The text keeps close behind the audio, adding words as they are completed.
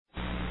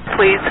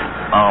please.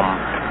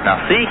 Now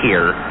see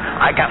here,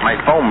 I got my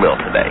phone bill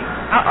today.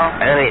 Uh-oh.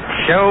 And it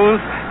shows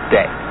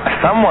that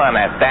someone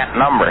at that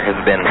number has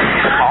been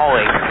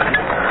calling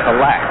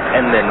collect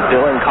and then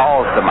doing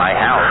calls to my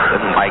house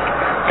and, like,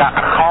 got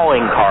a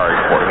calling card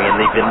for me, and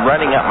they've been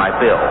running up my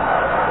bill.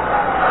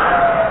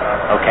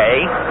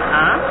 Okay?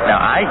 Now,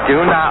 I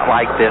do not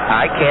like this.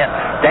 I can't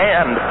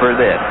stand for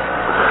this.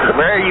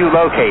 Where are you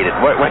located?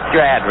 What's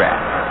your address?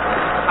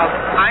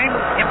 I'm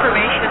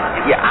information.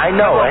 Yeah, I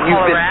know, and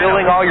you've been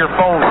billing all your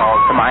phone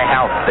calls to my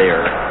house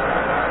there.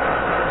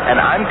 And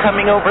I'm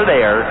coming over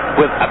there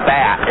with a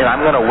bat, and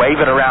I'm going to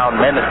wave it around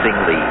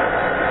menacingly.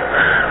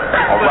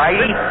 All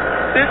righty?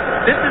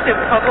 This is in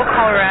Fourble,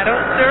 Colorado,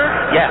 sir?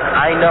 Yes,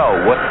 I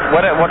know.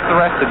 What's the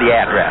rest of the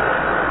address?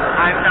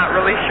 I'm not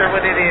really sure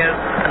what it is.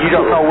 You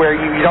don't know where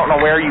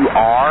you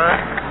are?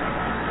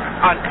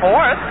 On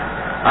 4th?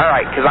 All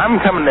right, because I'm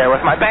coming there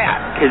with my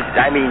bat. Because,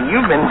 I mean,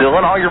 you've been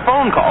billing all your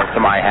phone calls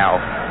to my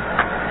house,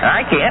 and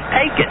I can't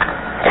take it.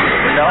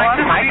 You know,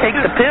 I take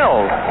the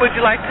pill. Would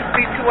you like to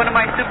speak to one of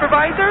my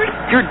supervisors?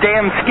 You're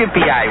damn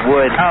skippy, I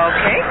would.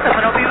 Okay,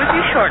 someone will be with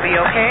you shortly,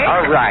 okay?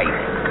 All right.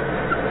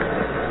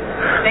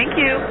 Thank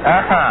you.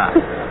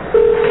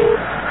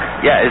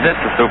 Yeah, is this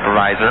the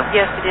supervisor?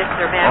 Yes, it is,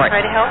 sir. May I try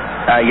to help?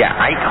 Yeah,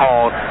 I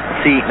called.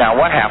 See, now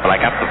what happened? I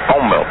got the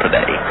phone bill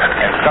today,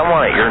 and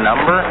someone at your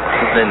number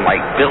has been, like,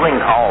 billing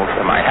calls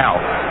to my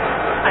house.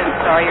 I'm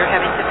sorry you're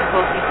having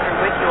difficulties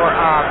with your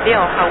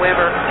bill.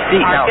 However,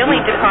 our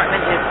billing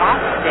department is off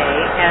today,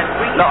 and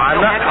we... No,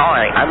 I'm not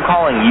calling. I'm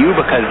calling you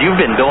because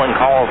you've been billing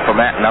calls from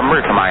that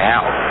number to my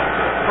house.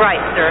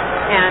 Right, sir.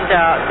 And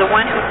the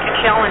one who can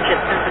challenge it,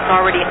 since it's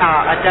already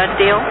a done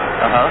deal,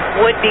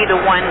 would be the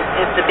one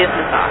at the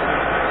business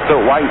office. So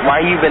why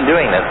you been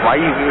doing this?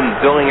 Why you been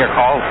billing your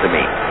calls to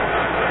me?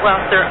 Well,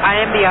 sir, I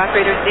am the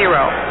operator 0,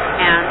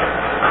 and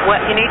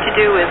what you need to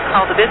do is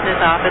call the business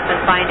office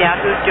and find out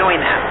who's doing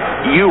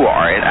that. You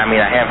are. I mean,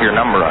 I have your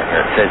number on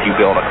here. It says you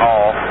billed a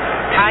call.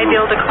 I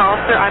billed a call,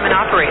 sir. I'm an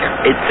operator.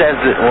 It says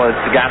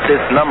it's got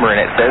this number, and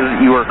it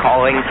says you were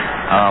calling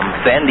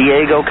San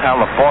Diego,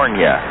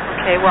 California.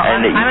 Okay, well,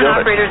 I'm an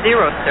operator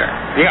 0, sir.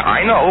 Yeah,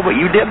 I know, but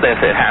you did this.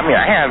 I mean,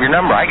 I have your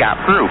number. I got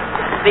proof.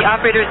 The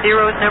operator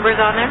 0's number's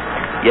on there?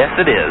 Yes,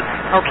 it is.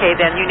 Okay,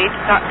 then you need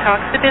to talk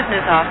to the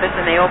business office,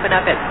 and they open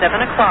up at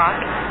 7 o'clock.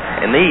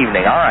 In the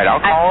evening. All right,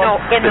 I'll call them.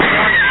 No, in the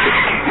morning.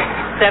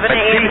 7 to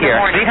 8 in the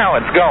morning. See how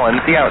it's going.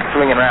 See how it's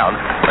swinging around.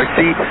 Or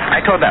see,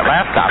 I told that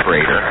last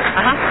operator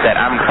that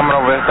I'm coming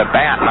over with the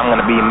bat, and I'm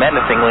going to be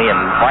menacingly and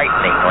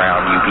frightening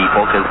around you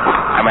people, because,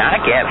 I mean, I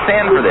can't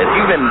stand for this.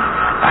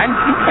 I'm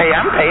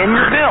paying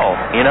your bill.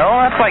 You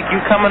know, that's like you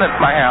coming at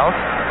my house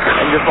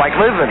and just like,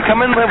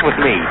 come and live with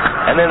me.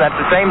 And then that's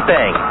the same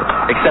thing,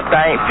 except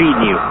I ain't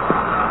feeding you.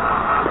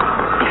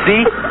 You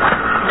see?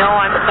 No,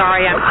 I'm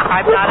sorry.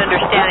 I'm not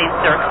understanding,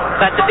 sir.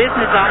 But the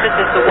business office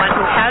is the one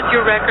who has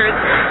your records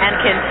and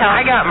can tell.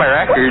 I got my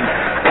records.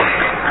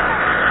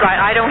 Right,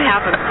 I don't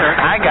have them, sir.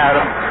 I got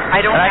them.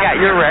 I got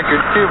your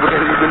records, too, because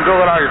you've been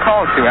billing all your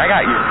calls to me. I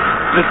got you.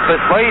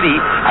 This lady,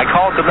 I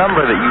called the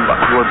number that you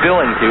were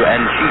billing to,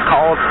 and she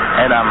called,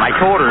 and I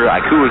told her,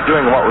 like, who was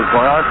doing what was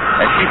going on,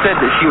 and she said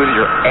that she was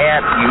your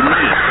Aunt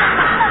Unique.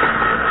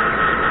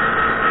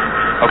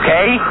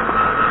 Okay?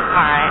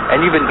 Hi.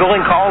 And you've been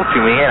billing calls to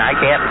me, and I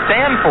can't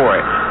stand for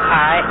it.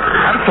 Hi.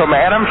 I'm so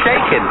mad I'm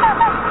shaking.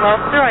 Well,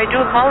 sir, I do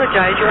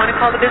apologize. You want to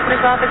call the business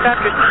office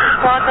after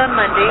 6 o'clock on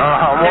Monday.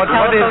 The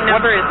telephone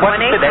number is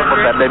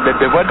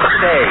 1-800. What's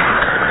today?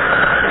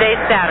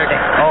 Today's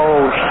Saturday.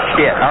 Oh,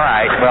 shit. All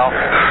right. Well,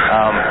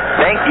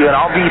 thank you, and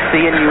I'll be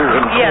seeing you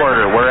in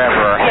court or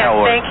wherever. Yes,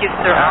 thank you,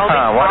 sir.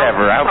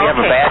 Whatever. I hope you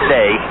have a bad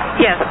day.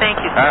 Yes,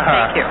 thank you, sir.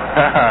 Thank you.